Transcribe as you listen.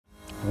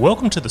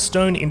Welcome to the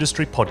Stone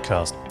Industry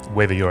Podcast.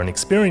 Whether you're an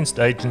experienced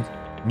agent,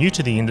 new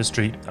to the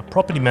industry, a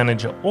property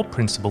manager or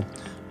principal,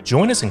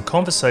 join us in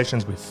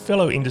conversations with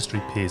fellow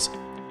industry peers.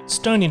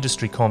 Stone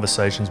Industry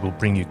Conversations will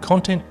bring you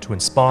content to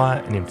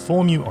inspire and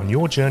inform you on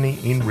your journey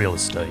in real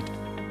estate.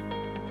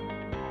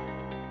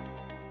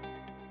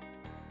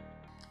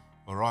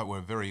 All right,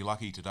 we're very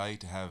lucky today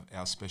to have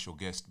our special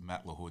guest,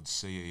 Matt LaHood,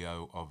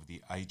 CEO of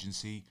The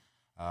Agency,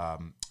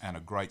 and a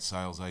great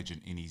sales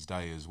agent in his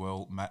day as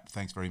well. Matt,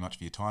 thanks very much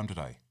for your time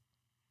today.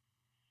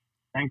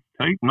 Thanks,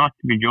 Pete. Nice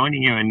to be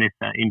joining you in this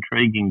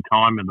intriguing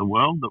time of the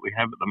world that we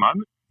have at the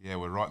moment. Yeah,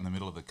 we're right in the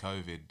middle of the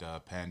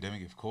COVID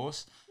pandemic, of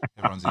course.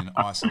 Everyone's in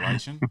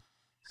isolation.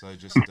 So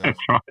just That's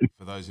right.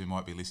 for those who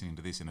might be listening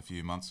to this in a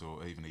few months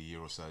or even a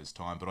year or so's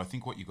time. But I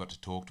think what you got to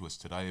talk to us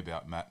today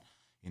about, Matt,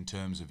 in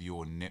terms of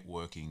your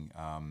networking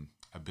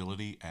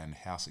ability and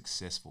how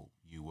successful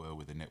you were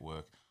with the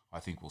network, I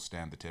think will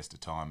stand the test of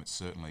time. It's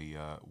certainly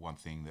one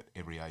thing that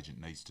every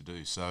agent needs to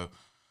do. So,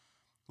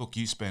 look,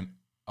 you spent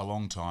a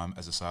long time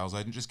as a sales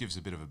agent. Just give us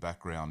a bit of a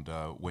background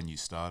when you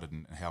started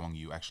and how long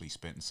you actually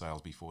spent in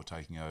sales before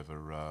taking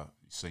over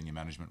senior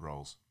management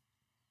roles.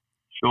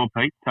 Sure,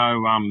 Pete. So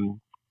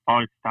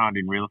I started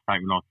in real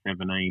estate when I was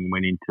 17,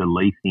 went into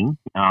leasing,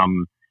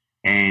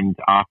 and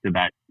after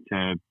that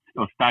I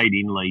stayed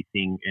in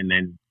leasing and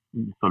then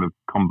sort of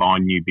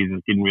combined new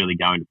business, didn't really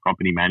go into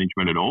property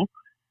management at all.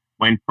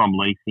 Went from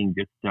leasing,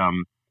 just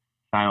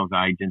sales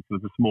agents. It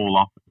was a small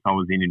office I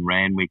was in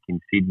Randwick in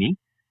Sydney.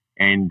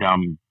 And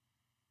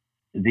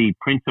the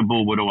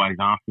principal would always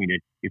ask me to,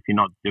 if you're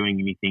not doing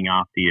anything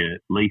after your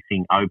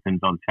leasing opens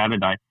on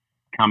Saturday,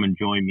 come and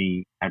join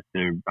me at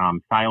the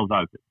sales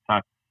open. So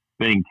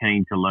being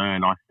keen to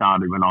learn, I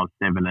started when I was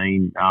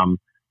 17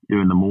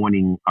 doing the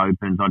morning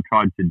opens. I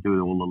tried to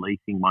do all the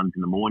leasing ones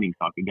in the morning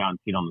so I could go and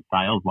sit on the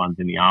sales ones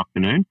in the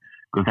afternoon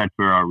because that's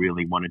where I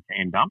really wanted to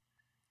end up.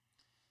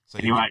 So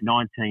anyway, at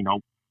 19, Go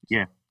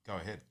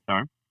ahead.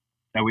 Sorry.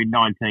 So with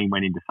 19,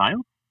 went into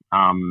sales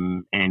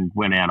and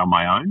went out on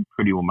my own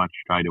pretty much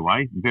straight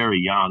away. Very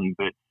young,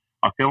 but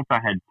I felt I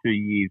had 2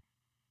 years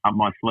up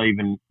my sleeve.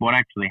 And what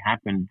actually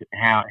happened,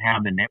 how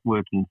the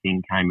networking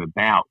thing came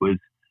about was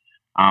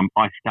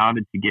I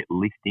started to get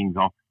listings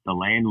off the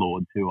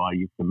landlords who I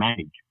used to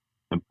manage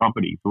the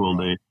properties, who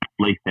they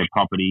leased their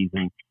properties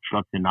and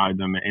got to know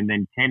them. And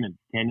then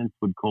tenants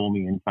would call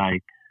me and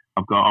say,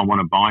 I want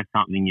to buy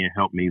something, you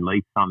help me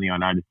lease something, I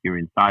noticed you're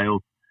in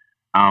sales.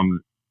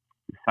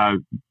 So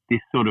this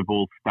sort of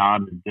all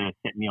started to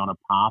set me on a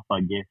path,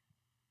 I guess,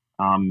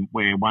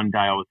 where one day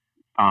I was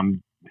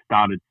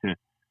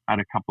had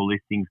a couple of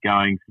listings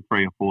going,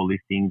 3 or 4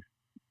 listings,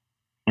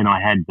 and I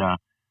had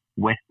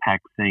Westpac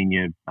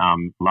senior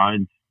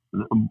loans.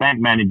 Bank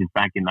managers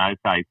back in those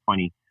days,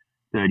 20,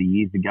 30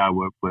 years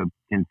ago, were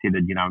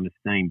considered, an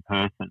esteemed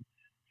person.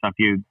 So if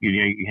you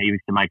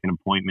used to make an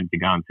appointment to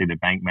go and see the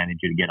bank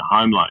manager to get a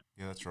home loan.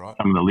 Yeah, that's right.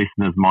 Some of the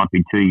listeners might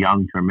be too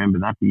young to remember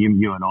that, but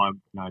you and I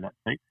know that,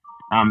 Pete.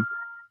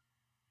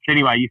 So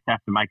anyway, I used to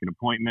have to make an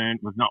appointment.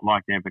 It was not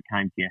like they ever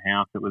came to your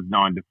house. It was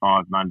 9 to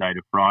 5, Monday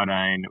to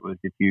Friday, and it was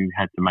if you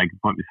had to make an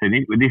appointment. So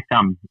with this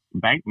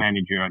bank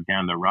manager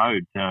down the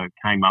road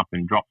came up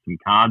and dropped some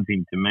cards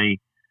into me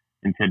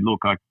and said,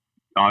 look, I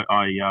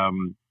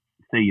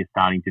see you're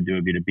starting to do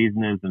a bit of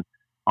business, and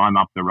I'm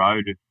up the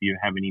road if you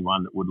have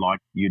anyone that would like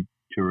you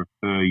to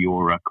refer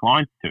your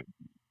clients to.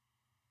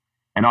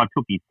 And I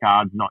took his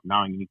cards, not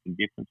knowing anything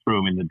different, threw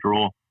them in the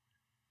drawer.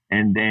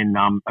 And then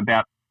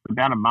about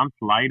a month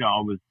later,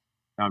 I was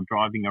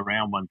driving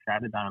around one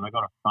Saturday and I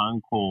got a phone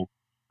call.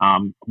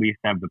 We used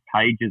to have the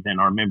pages, and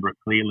I remember it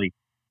clearly.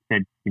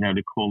 Said,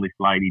 to call this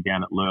lady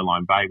down at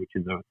Lurline Bay, which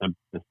is a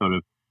sort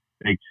of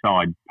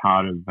beachside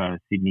part of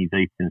Sydney's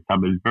eastern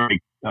suburbs,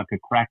 very like a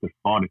cracker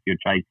spot if you're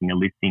chasing a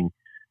listing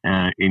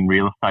in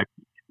real estate.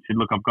 She said,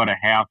 look, I've got a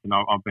house and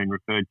I've been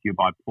referred to you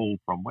by Paul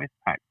from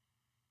Westpac.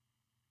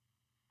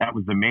 That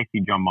was the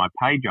message on my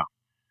pager.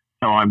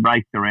 So I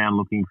raced around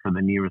looking for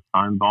the nearest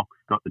phone box,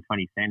 got the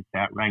 20 cents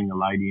out, rang the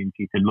lady, and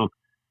she said, look,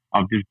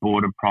 I've just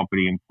bought a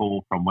property and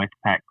Paul from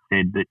Westpac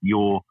said that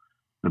you're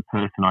the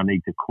person I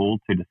need to call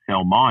to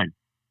sell mine.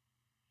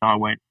 So I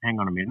went, hang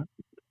on a minute.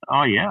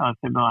 Oh, yeah. I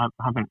said, no, I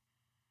haven't.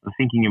 I was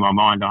thinking in my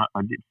mind,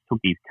 I just took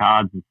his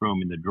cards and threw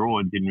them in the drawer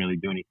and didn't really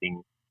do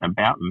anything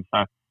about them.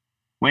 So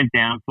went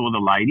down, saw the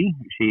lady.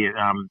 She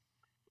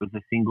was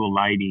a single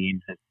lady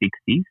in her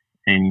 60s,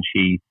 and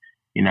she,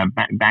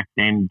 back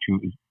then she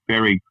was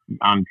very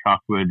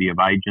untrustworthy of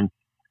agents.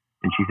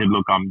 And she said,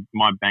 look, I'm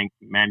my bank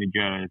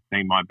manager, has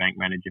been my bank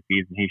manager for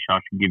years, and I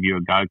should give you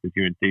a go because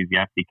you're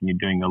enthusiastic and you're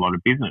doing a lot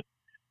of business.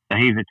 So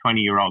he's a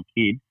 20-year-old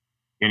kid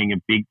getting a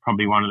big,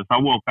 probably one of the, so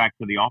I walked back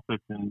to the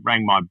office and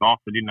rang my boss.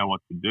 I didn't know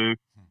what to do.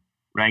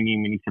 Rang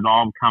him and he said,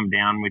 I'll come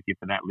down with you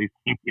for that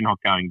listing. You're not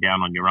going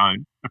down on your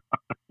own.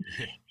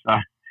 So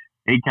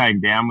he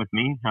came down with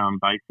me.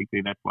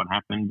 Basically, that's what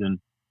happened. And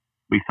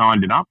we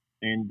signed it up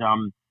and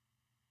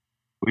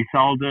we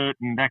sold it.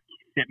 And that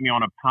set me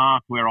on a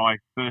path where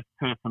first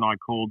person I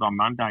called on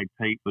Monday,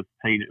 Pete,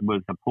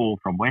 was a Paul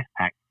from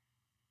Westpac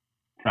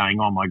saying,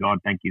 oh, my God,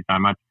 thank you so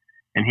much.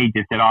 And he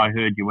just said, I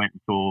heard you went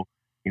and saw,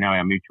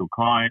 our mutual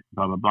client,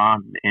 blah, blah, blah.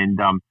 And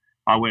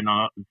I went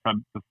on. So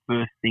the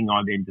first thing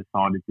I then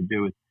decided to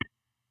do is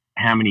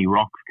how many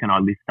rocks can I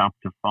lift up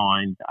to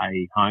find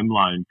a home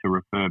loan to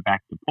refer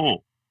back to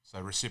Paul? So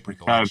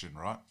reciprocal action,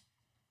 right?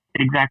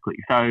 Exactly.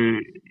 So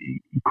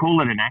you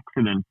call it an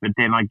accident, but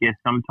then I guess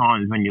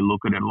sometimes when you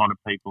look at it, a lot of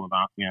people have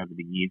asked me over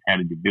the years, how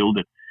did you build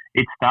it?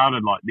 It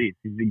started like this.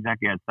 This is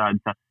exactly how it started.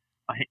 So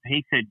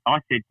I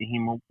said to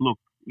him, well, look,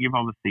 you've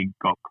obviously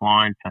got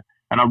clients,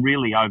 and I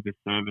really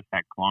over-serviced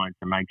that client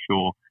to make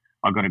sure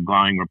I got a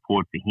glowing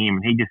report to him.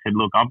 And he just said,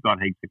 look, I've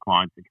got heaps of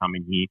clients that come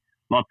in here,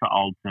 lots of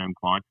old-term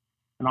clients.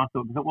 And I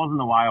thought, because it wasn't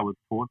the way I was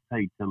taught,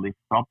 Pete, to list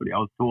property. I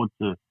was taught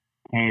to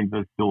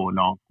canvas, door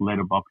knock,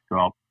 letterbox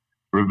drop,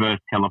 reverse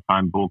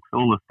telephone books,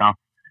 all the stuff,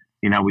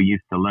 we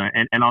used to learn.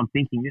 And I'm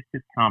thinking this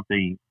just can't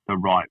be the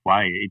right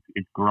way.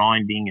 It's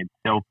grinding, it's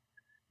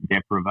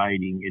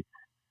self-deprivating, it's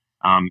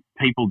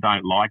people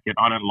don't like it.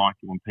 I don't like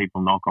it when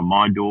people knock on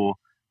my door.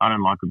 I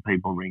don't like when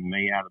people ring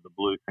me out of the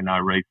blue for no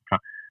reason.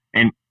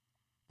 And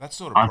that's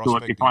sort of I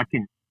thought if I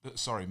can...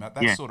 Sorry, Matt,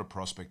 that's sort of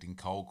prospecting,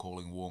 cold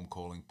calling, warm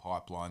calling,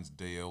 pipelines,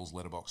 DLs,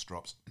 letterbox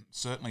drops,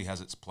 certainly has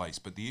its place.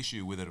 But the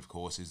issue with it, of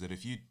course, is that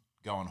if you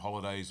go on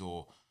holidays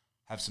or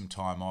have some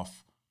time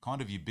off,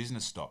 kind of your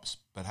business stops.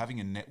 But having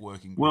a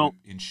networking group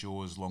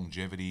ensures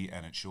longevity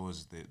and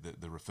ensures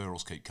the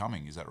referrals keep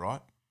coming. Is that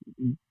right?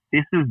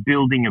 This is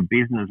building a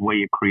business where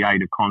you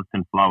create a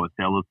constant flow of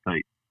sellers,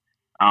 Pete.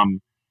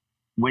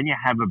 When you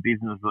have a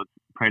business that's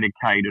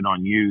predicated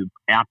on you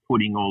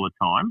outputting all the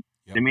time,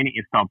 the minute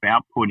you stop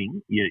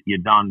outputting, you're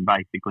done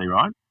basically,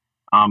 right?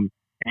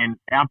 And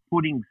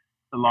outputting,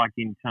 like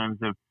in terms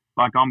of,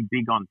 like I'm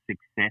big on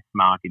success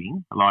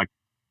marketing, like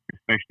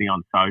especially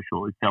on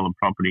social, is sell a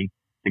property,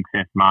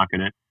 success market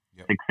it,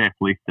 success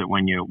list it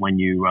when you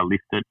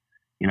list it,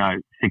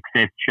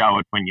 success show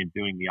it when you're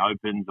doing the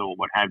opens or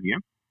what have you,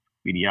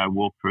 video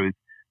walkthroughs.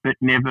 But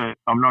never,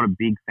 I'm not a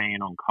big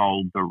fan on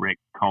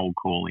direct cold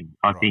calling.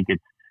 I think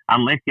it's,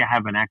 unless you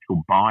have an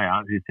actual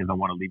buyer who says, I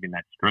want to live in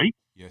that street,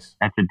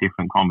 that's a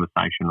different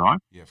conversation, right?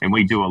 Yeah, and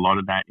we do a lot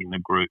of that in the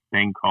group.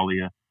 Ben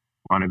Collier,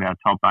 one of our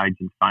top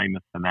agents,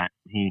 famous for that.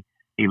 He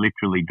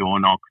literally door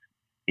knocks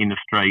in the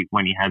street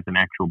when he has an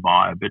actual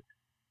buyer. But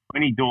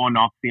when he door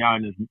knocks, the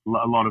owners,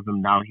 a lot of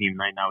them know him.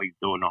 They know he's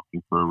door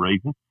knocking for a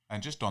reason.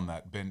 And just on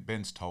that,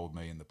 Ben's told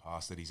me in the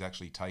past that he's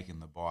actually taken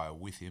the buyer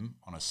with him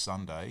on a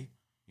Sunday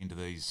into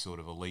these sort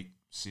of elite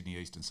Sydney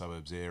eastern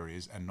suburbs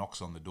areas and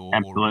knocks on the door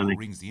or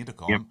rings the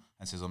intercom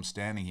and says, I'm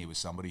standing here with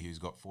somebody who's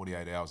got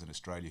 48 hours in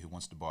Australia who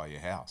wants to buy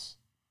your house.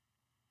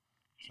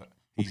 So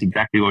that's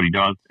exactly what he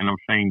does, and I've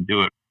seen him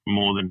do it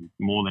more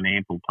than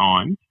ample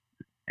times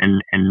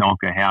and knock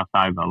a house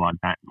over like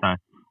that.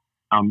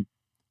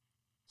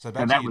 So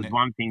that was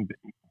one thing.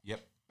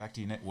 Back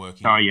to your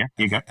networking. Oh yeah,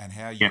 you go. And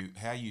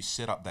how you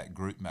set up that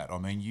group, Matt. I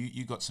mean,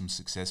 you got some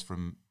success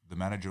from the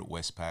manager at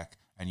Westpac,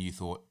 and you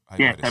thought,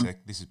 hey, wait a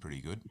sec, this is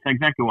pretty good. That's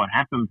exactly what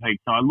happened, Pete.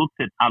 So I looked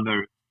at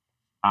other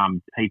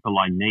people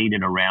I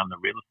needed around the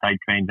real estate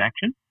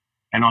transaction,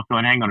 and I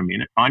thought, hang on a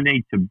minute, I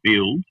need to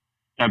build.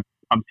 So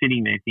I'm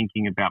sitting there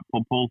thinking about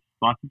Paul.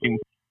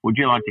 Would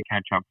you like to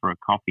catch up for a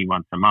coffee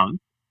once a month,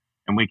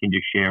 and we can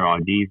just share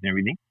ideas and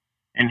everything?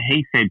 And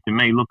he said to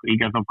me, look, he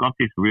goes, I've got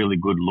this really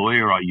good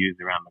lawyer I use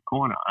around the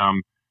corner.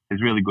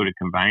 He's really good at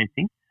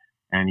conveyancing,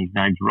 and his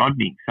name's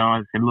Rodney. So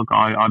I said, look,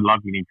 I'd love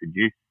you to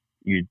introduce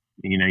you.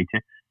 You need to.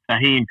 So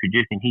he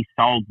introduced and he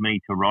sold me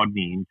to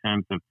Rodney in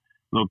terms of,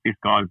 look, this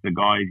guy's the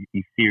guy.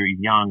 He's serious,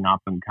 young, up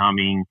and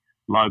coming,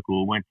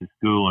 local, went to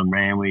school in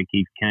Randwick.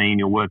 He's keen.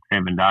 He'll work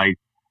 7 days.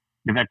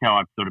 But that's how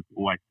I've sort of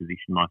always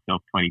positioned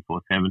myself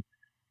 24/7.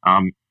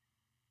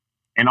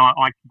 And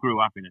I grew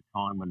up in a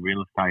time when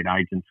real estate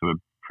agents were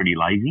pretty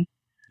lazy.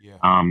 Yeah.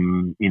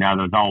 There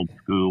was old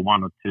school,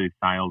 1 or 2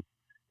 sales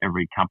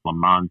every couple of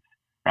months.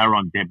 They were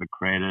on debit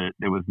credit.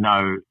 There was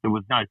no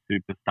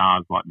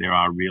superstars like there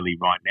are really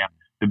right now.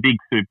 The big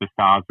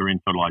superstars are in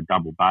sort of like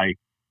Double Bay.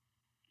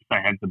 They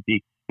had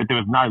but there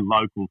was no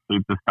local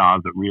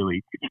superstars that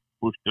really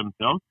pushed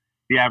themselves.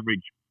 The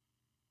average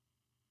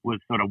was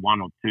sort of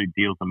 1 or 2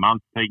 deals a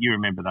month. Pete, you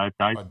remember those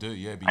days? I do,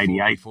 yeah.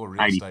 88, before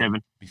real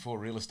 87. Before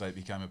real estate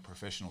became a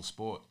professional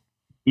sport.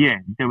 Yeah,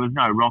 there was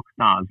no rock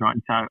stars, right?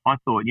 So I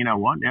thought, you know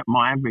what?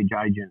 My average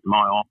agent,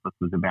 my office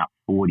was about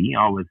 40.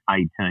 I was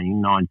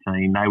 18,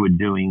 19. They were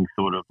doing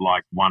sort of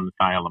like 1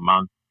 sale a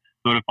month.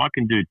 But if I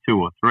can do 2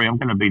 or 3, I'm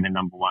going to be the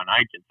number 1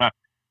 agent. So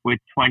with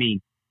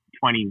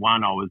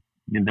 2021, I was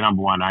the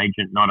number 1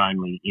 agent, not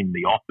only in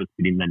the office,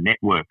 but in the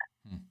network.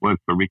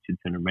 Worked for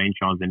Richardson and Wrench.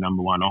 I was the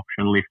number 1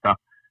 auction lifter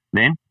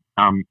then.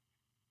 And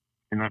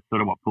that's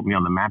sort of what put me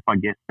on the map, I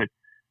guess. But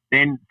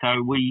then,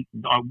 so we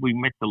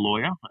met the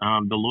lawyer.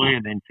 The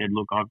lawyer then said,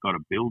 look, I've got a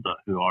builder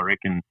who I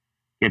reckon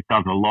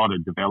does a lot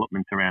of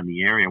developments around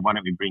the area. Why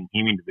don't we bring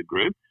him into the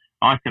group?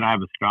 I said, I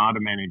have a strata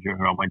manager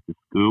who I went to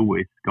school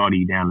with,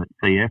 Scotty, down at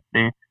CF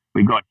there.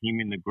 We got him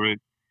in the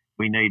group.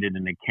 We needed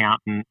an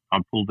accountant.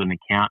 I pulled an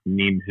accountant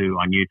in who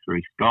I knew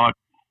through Scott.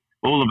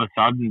 All of a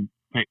sudden,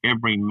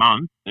 every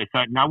month.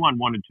 So no one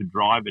wanted to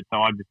drive it, so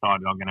I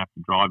decided I'm going to have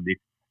to drive this.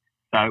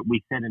 So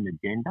we set an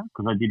agenda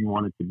because I didn't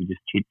want it to be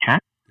just chit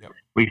chat. Yep.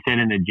 We set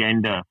an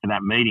agenda for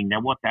that meeting.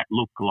 Now, what that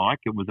looked like,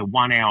 it was a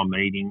 1 hour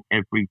meeting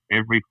every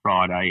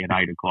Friday at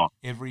 8 o'clock.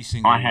 Every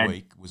single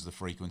week was the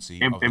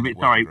frequency of the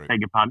networking group. Beg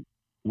your pardon.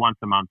 Once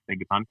a month,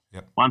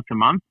 Yep. Once a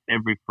month,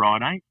 every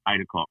Friday, 8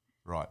 o'clock.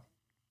 Right.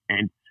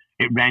 And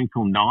it ran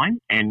till 9.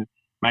 And,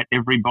 mate,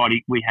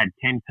 we had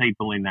 10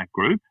 people in that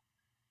group,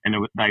 and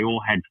they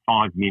all had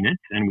 5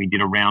 minutes, and we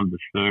did around the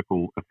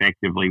circle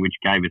effectively, which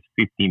gave us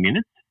 50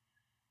 minutes.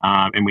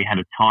 And we had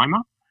a timer,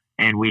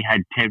 and we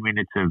had 10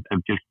 minutes of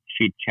just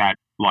chit-chat,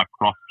 like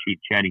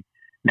cross-chit-chatting.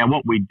 Now,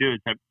 what we do is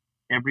that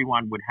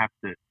everyone would have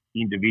to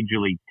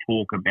individually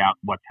talk about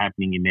what's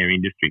happening in their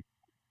industry.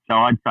 So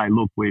I'd say,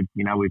 look, we've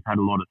had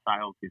a lot of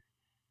sales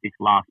this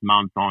last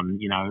month on,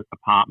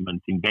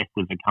 apartments,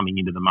 investors are coming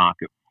into the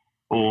market,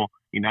 or,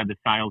 the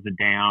sales are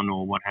down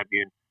or what have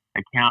you.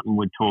 Accountant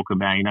would talk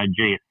about,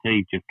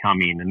 GST's just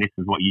come in and this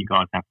is what you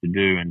guys have to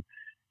do. And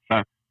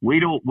so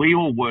we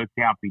all worked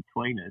out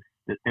between us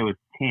that there was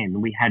 10.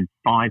 We had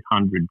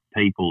 500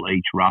 people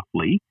each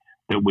roughly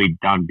that we'd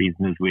done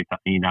business with,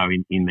 in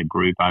the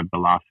group over the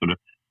last sort of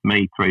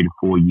 3 to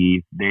 4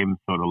 years, them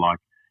sort of like,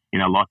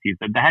 lots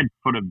of, they had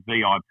sort of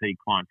VIP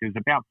clients. There was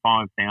about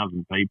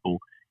 5,000 people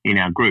in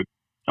our group.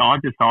 So I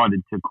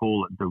decided to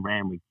call it the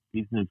Randwick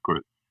Business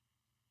Group.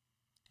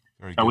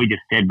 So we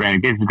just said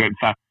Randwick Business Group.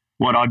 So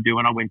what I'd do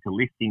when I went to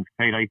listings,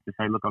 Pete, I used to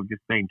say, look, I've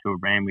just been to a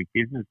Randwick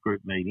Business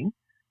Group meeting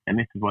and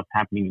this is what's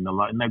happening in the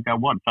and they'd go,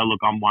 what? So look,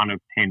 I'm one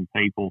of 10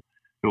 people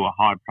who are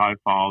high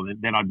profile.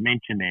 And then I'd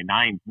mention their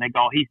names and they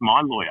go, oh, he's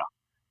my lawyer.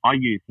 I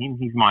use him.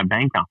 He's my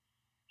banker.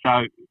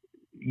 So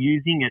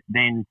using it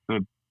then for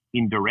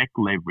indirect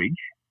leverage,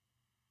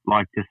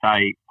 like to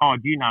say, oh,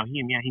 do you know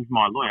him? Yeah, he's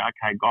my lawyer.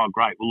 Okay, God,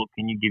 great. Well, look,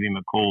 can you give him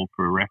a call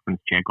for a reference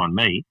check on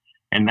me?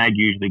 And they'd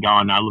usually go,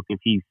 oh, no, look, if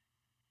he's...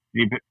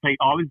 But Pete,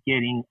 I was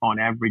getting on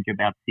average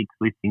about 6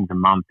 listings a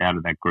month out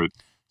of that group.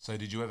 So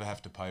did you ever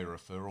have to pay a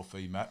referral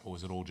fee, Matt, or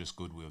was it all just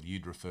goodwill?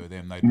 You'd refer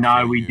them, they'd No,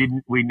 refer we you.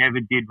 didn't. We never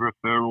did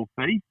referral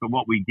fees. But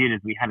what we did is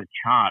we had a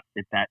chart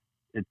at that.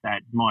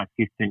 My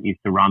assistant used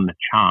to run the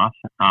chart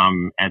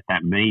at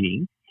that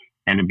meeting,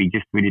 and it'd be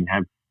just we didn't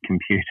have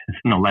computers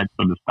and all that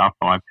sort of stuff,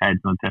 iPads.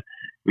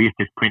 We used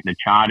to just print the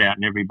chart out,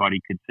 and everybody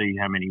could see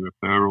how many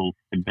referrals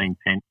had been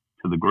sent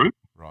to the group.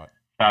 Right.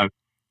 So,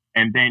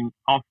 and then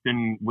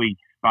often we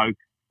spoke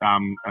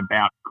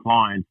about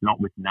clients, not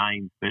with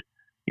names, but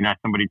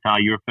somebody say,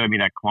 you refer me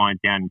that client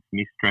down in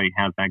Smith Street,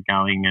 how's that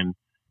going, and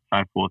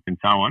so forth and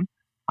so on.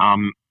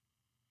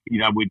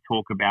 We'd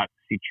talk about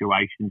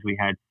situations we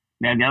had.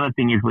 Now, the other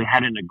thing is we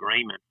had an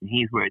agreement, and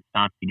here's where it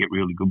starts to get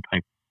really good,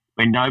 people.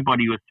 When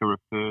nobody was to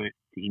refer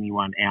to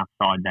anyone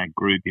outside that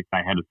group if they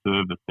had a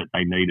service that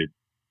they needed.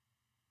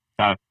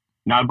 So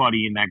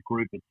nobody in that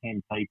group of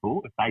 10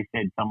 people, if they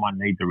said someone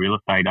needs a real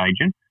estate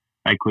agent,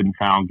 they couldn't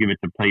say, I'll give it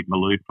to Pete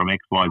Maloof from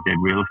XYZ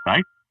Real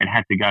Estate. It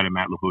had to go to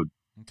Matt LaHood.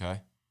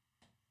 Okay.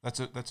 That's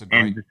a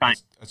great,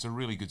 that's a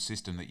really good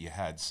system that you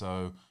had.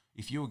 So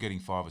if you were getting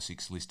 5 or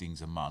 6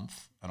 listings a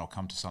month, and I'll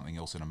come to something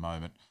else in a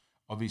moment,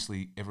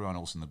 obviously everyone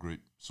else in the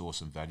group saw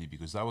some value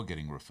because they were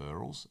getting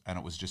referrals, and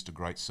it was just a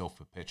great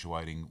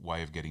self-perpetuating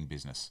way of getting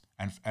business.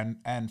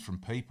 And from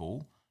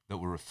people that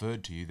were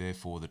referred to you,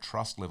 therefore the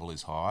trust level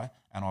is high.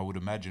 And I would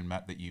imagine,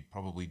 Matt, that you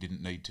probably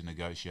didn't need to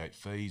negotiate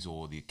fees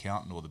or the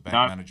accountant or the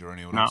bank manager or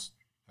anyone else.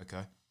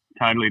 Okay.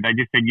 Totally. They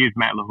just said, use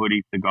Matt LaHood,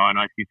 he's the guy. And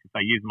I used to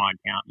say, use my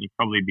accountant. He's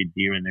probably a bit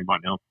dearer than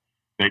everyone else,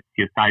 but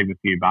you save a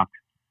few bucks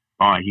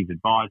by his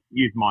advice.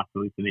 Use my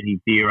solicitor, he's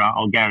dearer.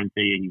 I'll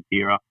guarantee you he's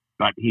dearer,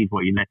 but here's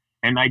what you need.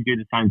 And they do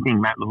the same thing.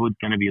 Matt LaHood's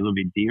going to be a little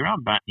bit dearer,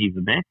 but he's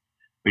the best.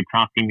 We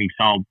trust him. He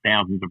sold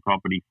thousands of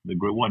properties to the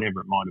group, whatever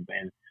it might have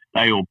been.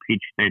 They all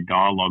pitched their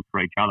dialogue for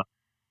each other.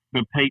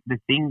 But Pete, the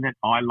thing that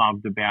I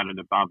loved about it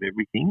above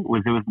everything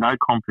was there was no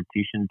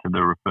competition to the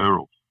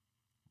referrals.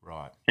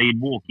 Right. So you'd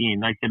walk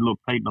in, they said, look,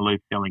 Pete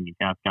Maloof's selling his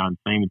house, go and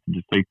see him. It's a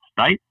deceased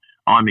estate.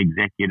 I'm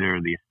executor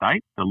of the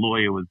estate. The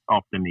lawyer was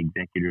often the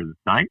executor of the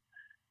estate.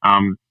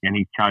 And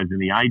he's chosen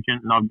the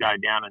agent, and I'd go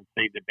down and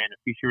see the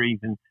beneficiaries,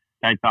 and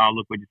they'd say, oh,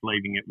 look, we're just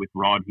leaving it with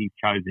Rod. He's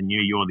chosen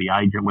you. You're the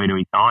agent. Where do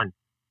we sign?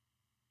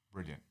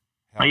 Brilliant.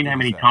 You know how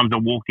many times I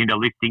walked into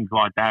listings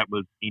like that? It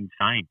was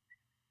insane.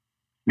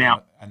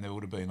 Now, and there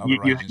would have been other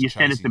agents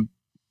chasing.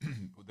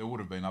 There would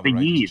have been other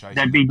agents years. chasing.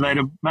 They'd be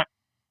later.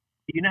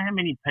 You know how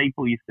many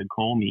people used to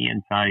call me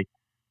and say,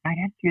 "Mate,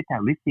 how did you get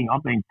that listing?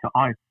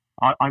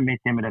 I met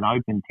them at an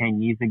open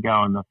 10 years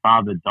ago, and the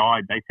father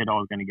died. They said I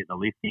was going to get the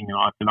listing, and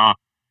I said, oh."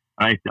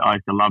 I used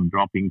to love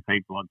dropping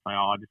people. I'd say,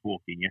 oh, I just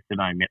walked in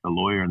yesterday and met the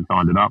lawyer and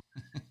signed it up.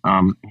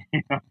 And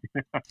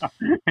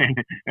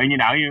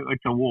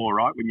it's a war,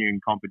 right? When you're in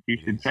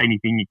competition, it's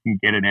anything you can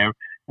get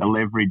a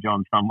leverage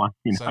on someone.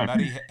 So,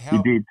 Matty,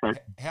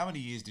 how many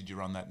years did you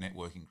run that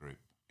networking group?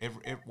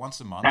 Every once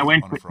a month? That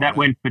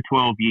went for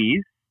 12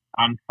 years,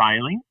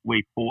 unfailing.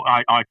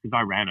 Because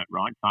I ran it,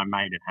 right? So I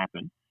made it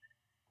happen.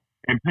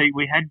 And Pete,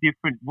 we had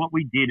what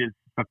we did is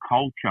for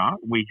culture,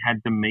 we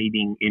had the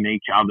meeting in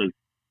each other's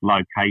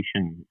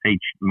location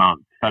each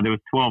month. So there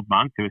was 12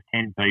 months, there was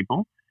 10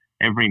 people.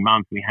 Every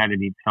month we had it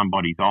in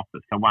somebody's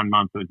office. So one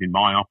month it was in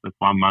my office,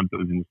 one month it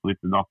was in the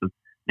solicitor's office,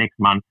 next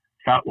month.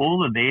 So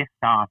all of their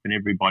staff and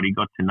everybody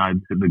got to know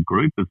the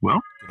group as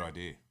well. Good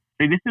idea.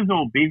 See, this is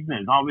all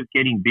business. I was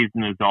getting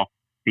business off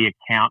the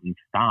accountant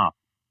staff.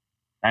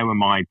 They were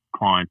my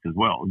clients as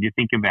well. You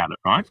think about it,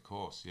 right? Of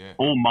course, yeah.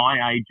 All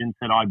my agents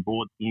that I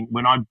brought in,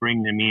 when I'd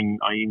bring them in,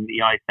 I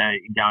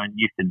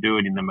used to do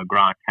it in the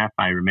McGrath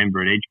Cafe, remember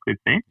at Edgecliff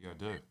there? Yeah, I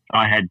do.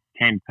 I had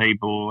 10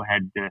 people,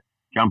 had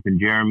Jumpin'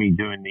 Jeremy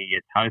doing the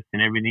toast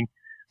and everything.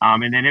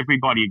 And then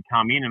everybody would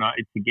come in and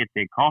to get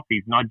their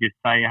coffees, and I'd just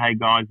say, hey,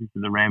 guys, this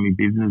is the Ramsey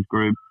Business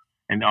Group,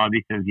 and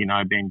this is,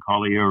 Ben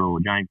Collier or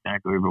James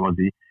Stack, whoever it was.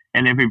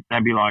 And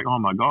they'd be like, oh,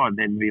 my God.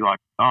 They'd be like,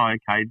 oh,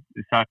 okay.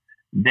 So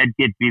they'd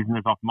get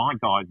business off my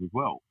guys as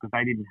well because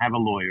they didn't have a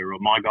lawyer or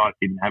my guys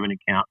didn't have an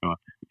accountant.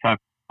 So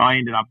I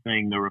ended up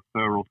being the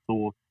referral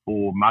source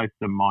for most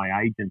of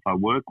my agents I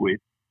work with.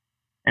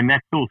 And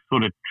that's all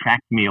sort of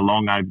tracked me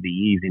along over the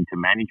years into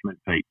management,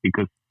 Pete,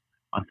 because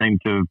I seem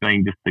to have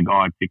been just the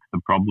guy who fixed the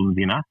problems,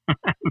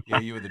 Yeah,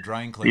 you were the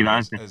drain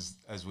cleaner,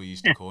 as we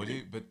used to call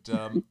you. But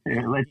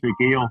electric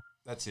eel.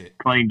 That's it.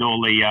 Cleaned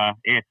all the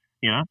F,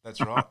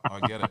 That's right. I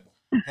get it.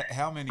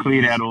 How many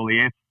cleared years, out all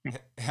the F.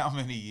 How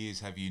many years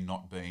have you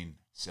not been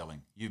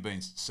selling? You've been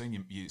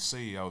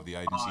CEO of the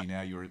agency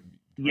now. You're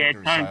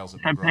director of sales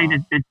at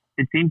McGrath. Peter,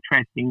 it's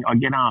interesting. I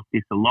get asked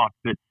this a lot,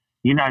 but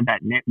that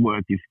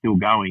network is still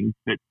going.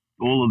 But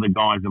all of the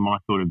guys are my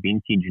sort of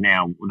vintage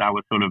now. They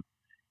were sort of,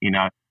 they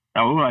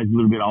were always a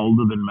little bit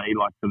older than me,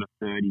 like sort of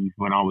 30s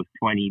when I was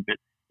 20. But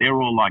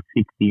they're all like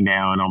 60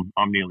 now, and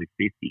I'm nearly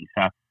 50.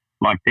 So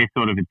like they're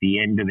sort of at the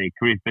end of their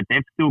careers, but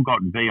they've still got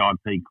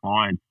VIP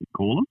clients to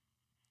call them.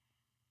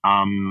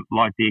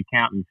 Like the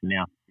accountant's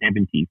now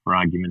 70 for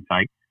argument's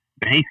sake,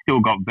 but he's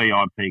still got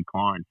VIP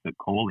clients that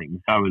call him.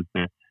 So is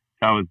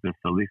the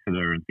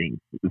solicitor and things.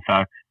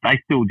 So they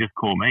still just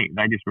call me.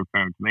 They just refer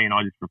them to me, and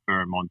I just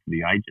refer them on to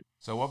the agent.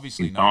 So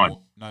obviously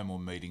no more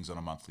meetings on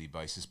a monthly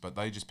basis, but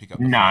they just pick up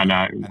the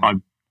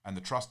phone and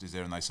the trust is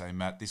there, and they say,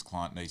 Matt, this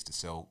client needs to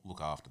sell.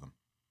 Look after them.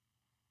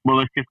 Well,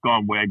 it's just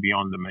gone way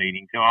beyond the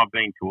meeting. So I've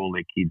been to all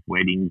their kids'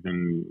 weddings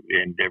and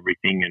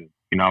everything,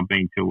 and I've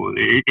been to.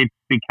 It's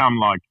become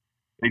like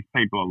these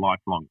people are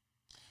lifelong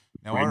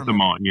friends of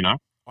mine.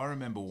 I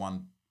remember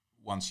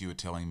once you were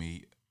telling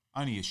me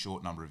only a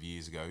short number of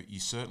years ago. You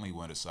certainly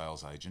weren't a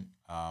sales agent,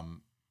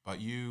 but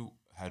you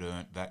had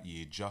earned that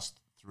year just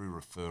through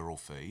referral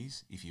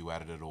fees. If you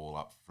added it all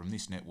up from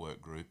this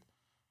network group,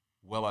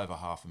 well over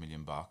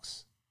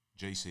 $500,000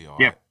 GCI.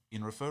 Yep.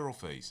 In referral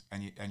fees,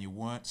 and you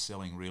weren't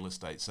selling real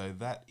estate. So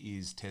that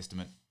is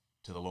testament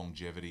to the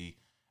longevity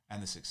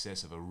and the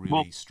success of a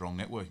really strong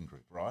networking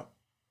group, right?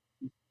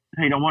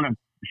 Pete, I want to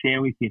share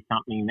with you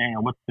something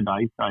now. What's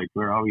today's date?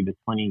 Where are we? The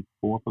 24th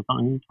or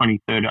something?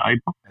 23rd of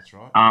April? That's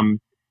right.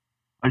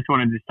 I just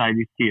wanted to say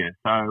this to you.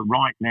 So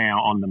right now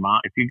on the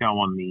if you go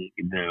on the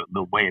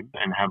web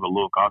and have a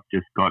look, I've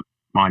just got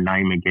my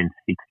name against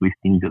 6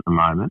 listings at the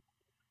moment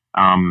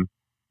on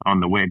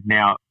the web.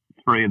 Now,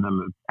 3 of them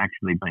have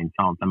actually been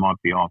sold. They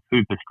might be off.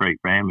 Hooper Street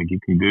Ramwick, you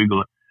can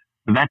Google it.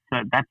 So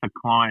that's a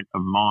client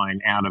of mine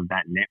out of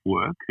that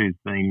network who's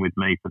been with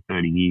me for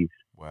 30 years.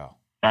 Wow.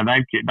 So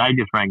they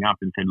just rang up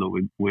and said, look,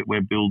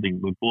 we've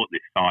bought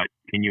this site.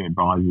 Can you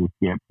advise us?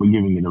 Yeah, we're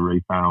giving it a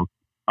resale.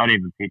 I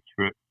didn't even pitch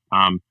for it.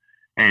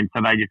 And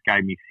so they just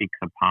gave me 6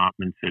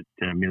 apartments at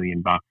 $1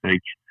 million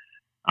each.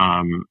 So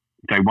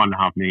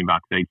 $1.5 million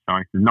each,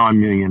 sorry. So $9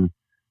 million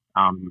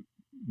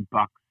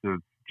bucks of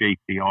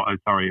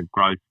of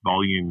gross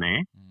volume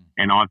there.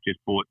 And I've just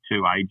bought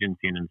 2 agents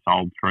in and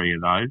sold 3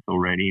 of those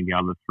already. The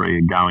other 3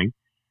 are going,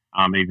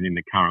 even in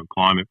the current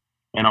climate.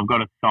 And I've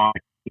got a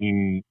site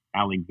in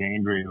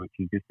Alexandria, which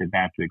is just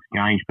about to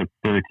exchange for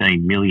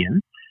 $13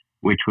 million,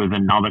 which was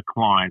another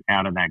client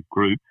out of that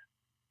group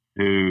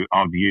who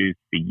I've used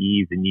for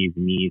years and years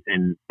and years.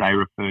 And they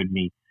referred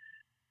me.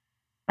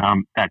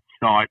 That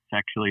site's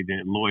actually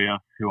the lawyer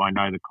who I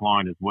know the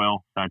client as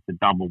well. So it's a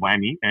double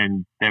whammy,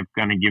 and they're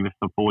going to give us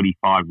the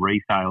 45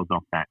 resales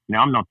off that.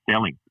 Now, I'm not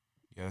selling.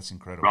 Yeah, that's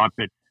incredible. Right,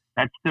 but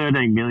that's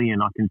 $13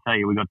 million. I can tell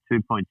you we got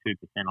 2.2%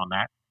 on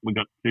that. We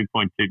got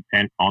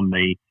 2.2% on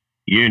the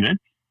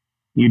units.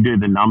 You do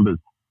the numbers.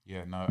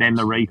 Yeah, no. Then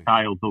absolutely. The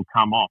resales will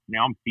come off.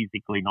 Now, I'm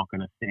physically not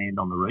going to stand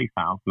on the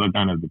resales because I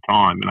don't have the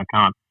time and I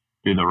can't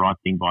do the right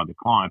thing by the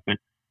client. But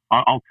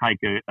I'll take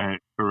a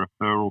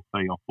referral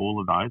fee off all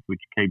of those,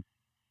 which keeps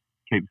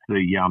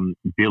the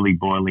billy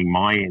boiling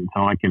my end.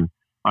 So I can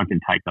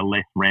take the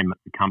less rem at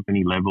the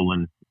company level,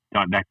 and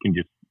that can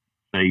just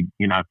feed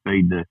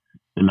the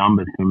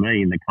numbers for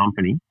me in the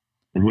company,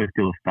 because we're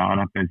still a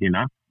startup, as you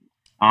know.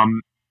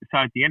 So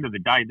at the end of the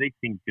day, these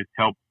things just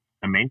help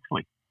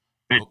immensely.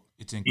 But Look,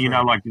 it's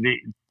incredible.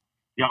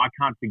 I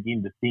can't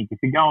begin to think. If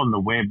you go on the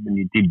web and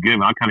you did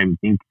Google, I can't even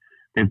think.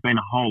 There's been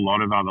a whole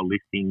lot of other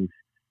listings.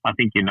 I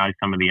think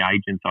some of the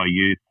agents I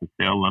use to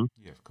sell them.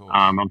 Yeah, of course.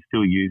 I'm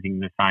still using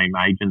the same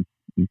agents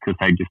because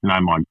they just know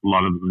a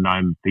lot of them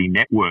know the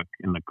network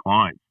and the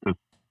clients. Because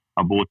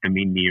I bought them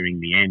in nearing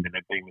the end, and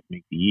they've been with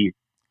me for years.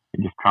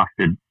 And just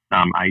trusted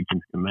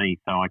agents to me,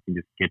 so I can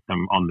just get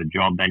them on the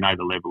job. They know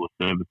the level of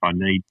service I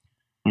need,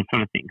 and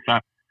sort of thing. So,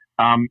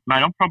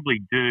 mate, I'll probably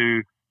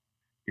do.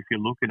 If you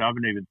look at, I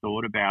haven't even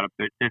thought about it,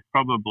 but there's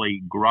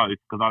probably growth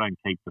because I don't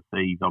keep the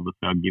fees.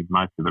 Obviously, I give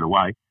most of it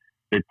away.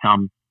 But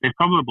there's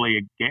probably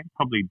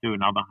do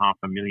another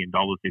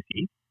 $500,000 this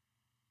year.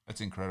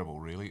 That's incredible,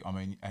 really. I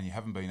mean, and you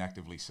haven't been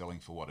actively selling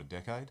for what, a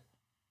decade?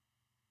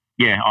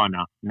 Yeah, I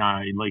know. No,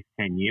 at least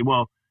 10 years.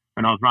 Well,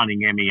 when I was running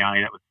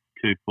MEA, that was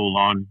too full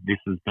on. This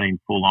has been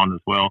full on as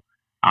well.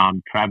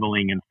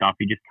 Traveling and stuff,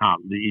 you just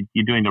can't.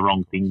 You're doing the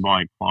wrong thing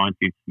by clients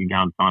if you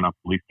go and sign up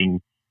a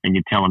listing and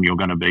you tell them you're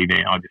going to be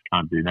there. I just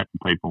can't do that to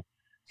people.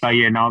 So,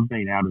 yeah, no, I've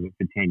been out of it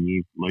for 10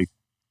 years at least.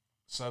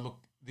 So, look,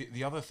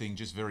 the other thing,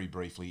 just very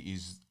briefly,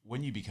 is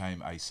when you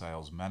became a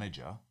sales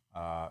manager,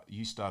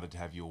 you started to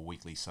have your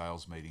weekly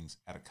sales meetings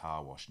at a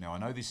car wash. Now, I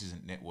know this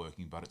isn't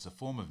networking, but it's a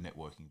form of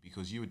networking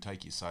because you would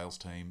take your sales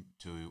team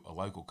to a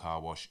local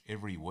car wash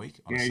every week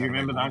on a Saturday you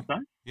remember morning. those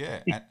days?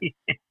 Yeah, and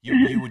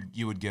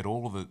you would get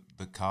all of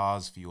the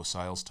cars for your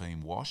sales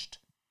team washed,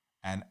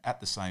 and at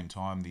the same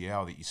time, the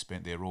hour that you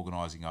spent there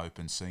organising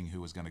open, seeing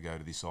who was going to go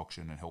to this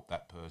auction and help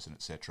that person,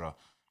 etc.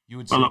 You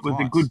would. Well, it was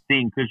a good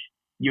thing because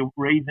the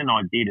reason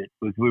I did it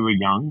was we were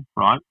young,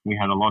 right? We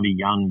had a lot of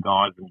young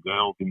guys and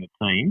girls in the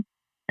team.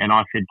 And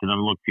I said to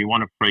them, look, if you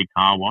want a free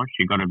car wash,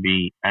 you've got to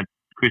be at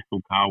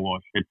Crystal Car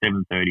Wash at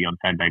 7:30 on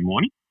Saturday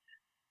morning.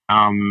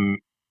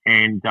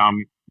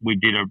 We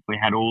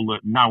had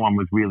no one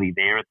was really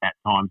there at that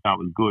time, so it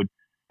was good.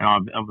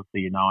 And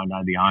obviously, I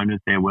know the owners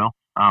there well,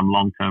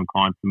 long-term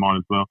clients of mine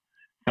as well.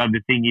 So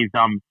the thing is,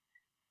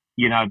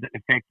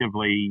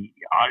 effectively,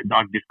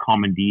 I just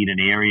commandeered an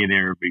area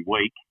there every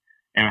week.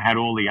 And I had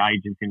all the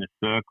agents in a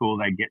circle.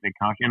 They'd get their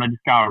car, and I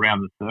just go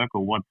around the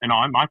circle. And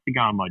I used to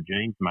go in my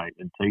jeans, mate,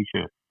 and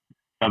T-shirt.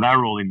 So they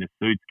were all in the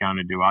suits going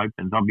to do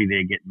opens. I'd be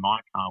there getting my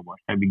car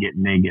washed. They'd be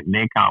getting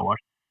their car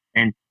washed.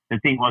 And the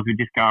thing was, we'd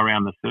just go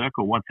around the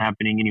circle. What's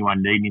happening?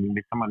 Anyone need anything?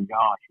 There's someone go,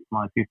 oh, shit,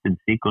 my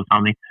assistant's sick or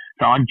something.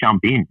 So I'd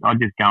jump in.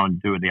 I'd just go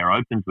and do their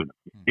opens with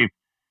them.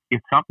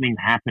 If something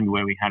happened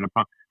where we had a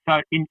problem.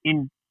 So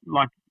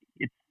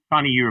it's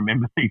funny you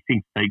remember these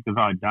things, Pete, because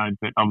I don't,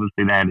 but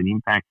obviously they had an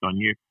impact on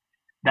you.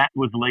 That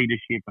was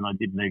leadership, and I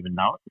didn't even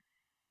know it.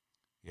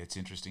 Yeah, it's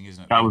interesting,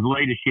 isn't it? So it was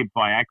leadership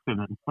by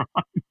accident,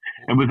 right?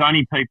 It was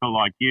only people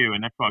like you,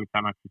 and that's why I have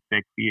so much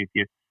respect for you.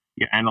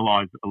 You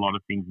analyse a lot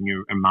of things, and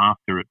you're a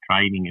master at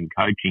training and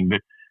coaching.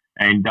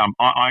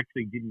 I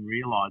actually didn't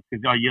realise,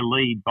 because you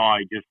lead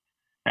by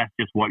that's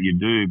just what you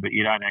do, but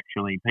you don't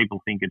actually,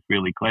 people think it's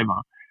really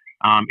clever.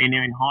 And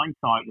in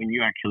hindsight, when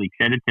you actually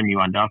said it to me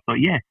one day, I thought,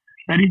 yeah,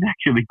 that is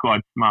actually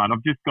quite smart.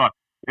 I've just got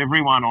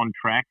everyone on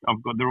track.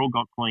 They're all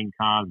got clean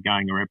cars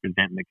going and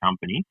representing the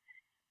company.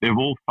 They're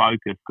all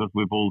focused because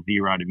we've all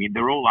zeroed them in.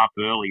 They're all up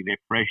early. They're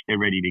fresh. They're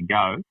ready to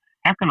go.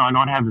 How can I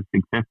not have a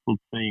successful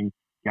team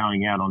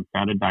going out on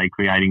Saturday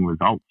creating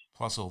results?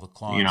 Plus all the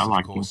clients,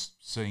 of course,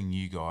 seeing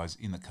you guys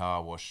in the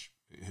car wash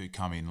who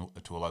come in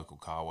to a local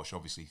car wash,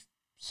 obviously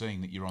seeing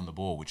that you're on the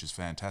ball, which is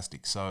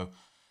fantastic. So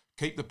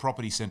keep the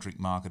property-centric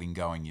marketing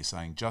going. You're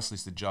saying just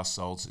listed, just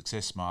sold,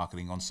 success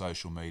marketing on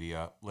social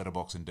media,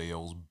 letterbox and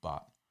deals,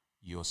 but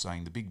you're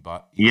saying the big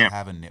but is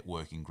have a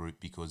networking group,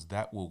 because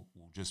that will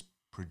just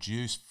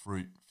produce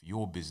fruit for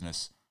your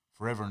business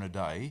forever and a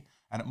day.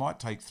 And it might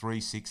take 3,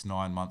 6,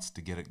 9 months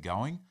to get it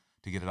going,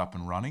 to get it up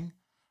and running.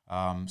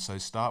 So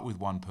start with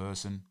one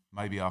person,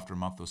 maybe after a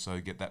month or so,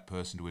 get that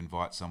person to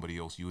invite somebody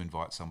else, you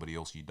invite somebody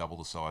else, you double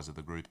the size of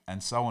the group,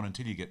 and so on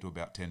until you get to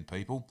about 10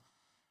 people.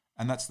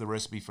 And that's the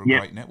recipe for a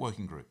great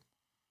networking group.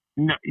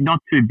 No, not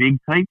too big,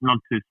 Pete, not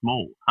too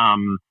small.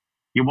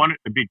 You want it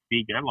a bit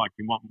bigger, like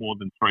you want more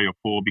than 3 or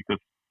 4, because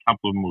a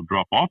couple of them will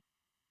drop off.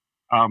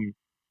 I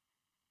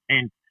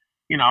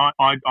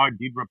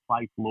did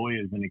replace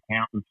lawyers and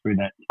accountants through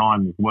that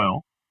time as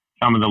well.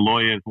 Some of the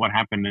lawyers, what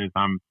happened is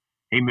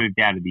he moved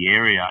out of the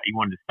area. He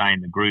wanted to stay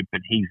in the group,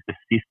 but his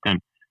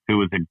assistant, who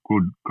was a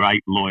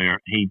great lawyer,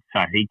 he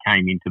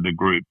came into the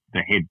group.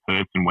 The head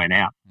person went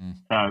out.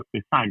 So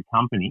the same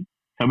company.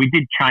 So we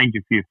did change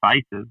a few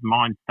faces.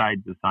 Mine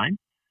stayed the same,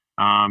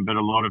 but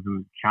a lot of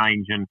them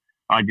changed, and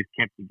I just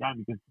kept it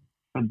going because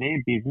for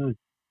their business,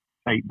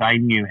 they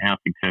knew how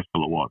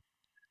successful it was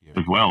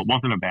as well. It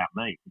wasn't about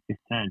me. It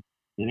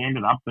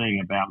ended up being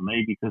about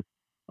me because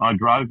I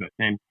drove it.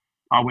 And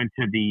I went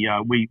to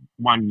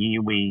one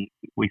year we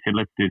said,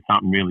 let's do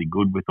something really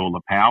good with all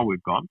the power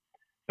we've got.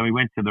 So we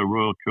went to the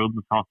Royal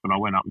Children's Hospital. I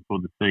went up and saw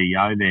the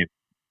CEO there,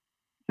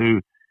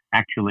 who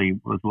actually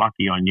was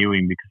lucky I knew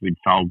him because we'd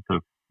sold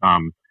to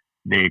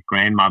their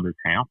grandmother's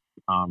house.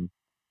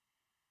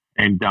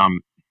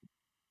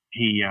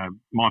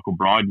 Michael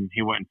Bryden,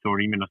 he went and saw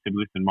him, and I said,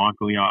 listen,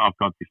 Michael, I've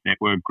got this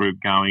network group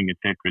going, et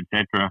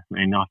cetera,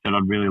 and I said,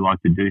 I'd really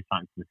like to do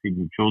something for the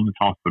Sydney Children's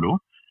Hospital.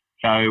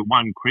 So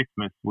one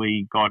Christmas,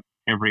 we got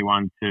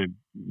everyone to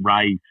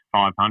raise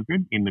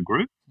 500 in the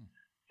group.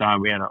 So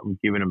we had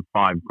given them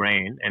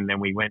 $5,000, and then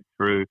we went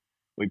through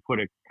we put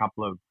a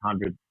couple of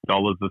 $100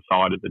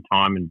 aside at the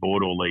time and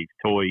bought all these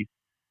toys.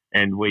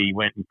 And we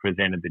went and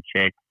presented the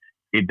check,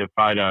 did the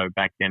photo.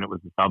 Back then it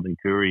was the Southern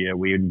Courier.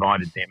 We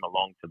invited them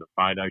along to the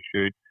photo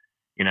shoot,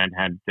 and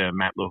had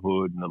Matt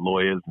LaHood and the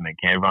lawyers and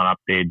everyone up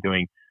there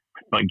giving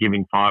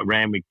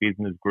Randwick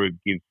Business Group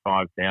gives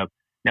 5,000.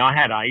 Now, I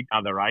had 8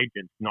 other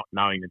agents, not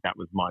knowing that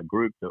was my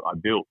group that I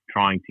built,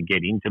 trying to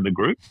get into the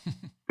group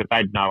because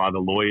they'd know other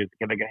lawyers.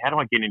 They go, how do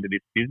I get into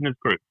this business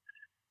group?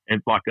 And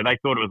it's like, they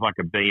thought it was like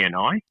a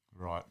BNI.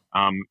 Right.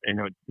 And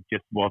it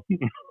just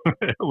wasn't.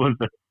 it was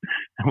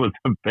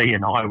a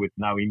BNI with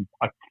no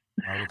impact.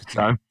 No, look,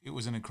 it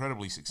was an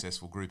incredibly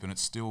successful group, and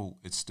it's still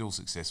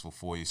successful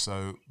for you.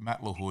 So,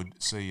 Matt LaHood,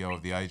 CEO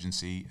of the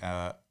agency,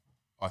 I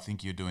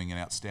think you're doing an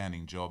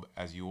outstanding job,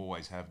 as you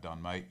always have done,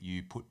 mate.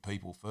 You put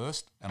people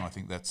first, and I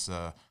think that's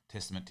a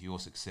testament to your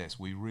success.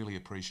 We really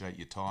appreciate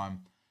your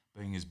time,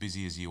 being as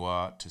busy as you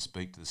are, to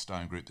speak to the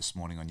Stone Group this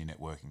morning on your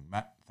networking.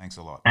 Matt, thanks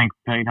a lot. Thanks,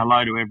 Pete.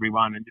 Hello to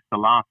everyone. And just the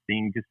last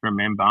thing, just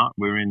remember,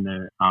 we're in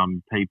the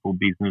people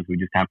business. We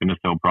just happen to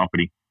sell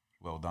property.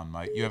 Well done,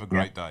 mate. You have a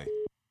great day.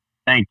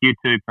 Thank you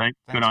too, Pete. Thanks,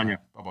 Good on mate.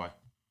 you. Bye-bye.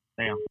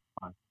 See ya.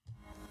 Bye.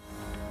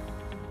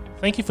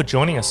 Thank you for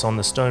joining us on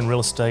the Stone Real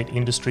Estate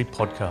Industry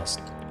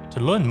Podcast. To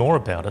learn more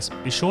about us,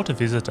 be sure to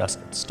visit us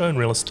at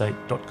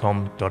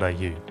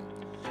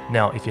stonerealestate.com.au.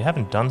 Now, if you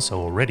haven't done so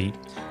already,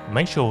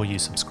 make sure you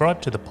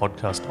subscribe to the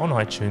podcast on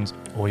iTunes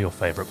or your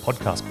favourite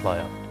podcast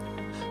player,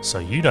 so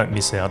you don't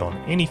miss out on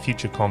any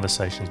future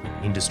conversations with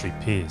industry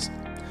peers.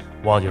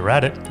 While you're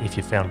at it, if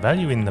you found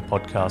value in the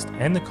podcast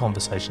and the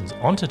conversations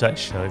on today's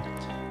show,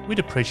 we'd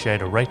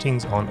appreciate a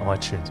ratings on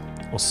iTunes,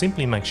 or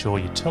simply make sure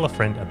you tell a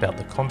friend about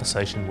the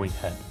conversation we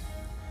had.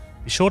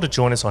 Be sure to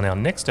join us on our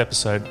next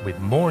episode with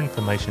more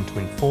information to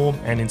inform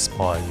and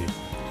inspire you.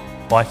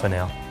 Bye for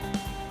now.